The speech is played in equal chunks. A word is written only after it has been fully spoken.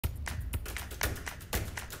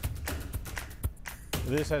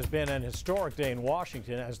This has been an historic day in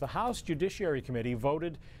Washington as the House Judiciary Committee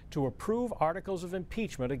voted to approve articles of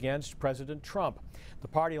impeachment against President Trump. The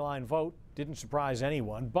party line vote didn't surprise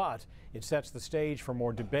anyone, but it sets the stage for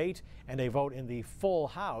more debate and a vote in the full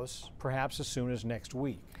House, perhaps as soon as next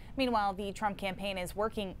week. Meanwhile, the Trump campaign is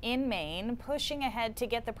working in Maine, pushing ahead to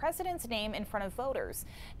get the president's name in front of voters.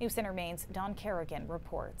 News Center Maine's Don Kerrigan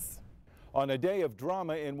reports. On a day of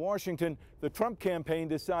drama in Washington, the Trump campaign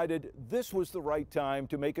decided this was the right time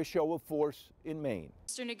to make a show of force in Maine.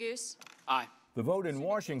 Mr. Neguse? Aye. The vote in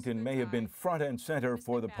Washington may have been front and center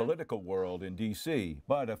for the political world in D.C.,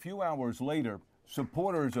 but a few hours later,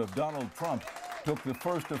 supporters of Donald Trump took the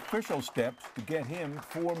first official steps to get him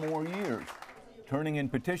 4 more years, turning in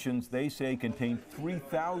petitions they say contain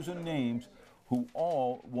 3,000 names who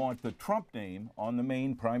all want the Trump name on the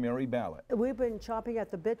Maine primary ballot. We've been chomping at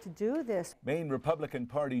the bit to do this. Maine Republican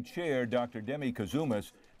Party Chair Dr. Demi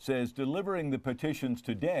Kazumas says delivering the petitions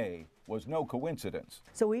today was no coincidence.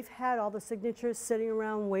 So we've had all the signatures sitting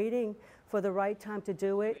around waiting for the right time to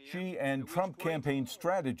do it. She and Trump campaign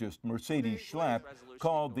strategist Mercedes Schlapp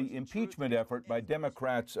called the impeachment effort by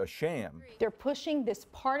Democrats a sham. They're pushing this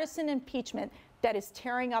partisan impeachment that is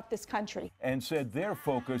tearing up this country. And said their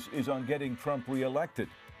focus is on getting Trump reelected.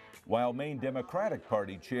 While Maine Democratic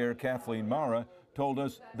Party Chair Kathleen Mara told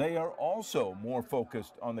us they are also more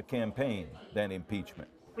focused on the campaign than impeachment.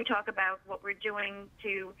 We talk about what we're doing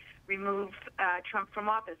to remove Trump from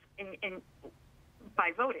office by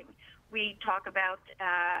voting. We talk about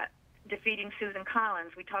defeating Susan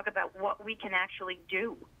Collins. We talk about what we can actually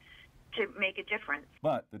do to make a difference.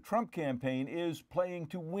 But the Trump campaign is playing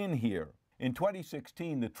to win here. In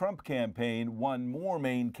 2016, the Trump campaign won more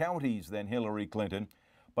Maine counties than Hillary Clinton,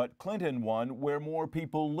 but Clinton won where more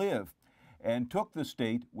people live and took the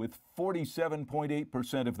state with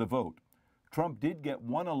 47.8% of the vote. Trump did get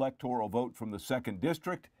 1 electoral vote from the 2nd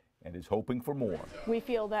District and is hoping for more. We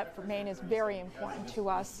feel that for Maine is very important to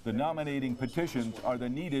us. The nominating petitions are the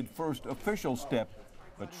needed first official step,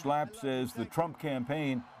 but Schlapp says the Trump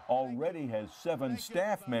campaign already has 7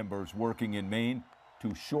 staff members working in Maine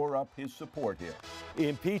to shore up his support here.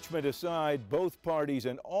 Impeachment aside, both parties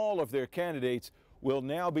and all of their candidates will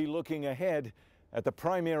now be looking ahead at the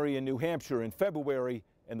primary in New Hampshire in February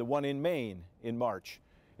and the one in Maine in March.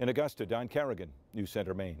 In Augusta, Don Kerrigan, News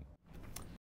Center, Maine.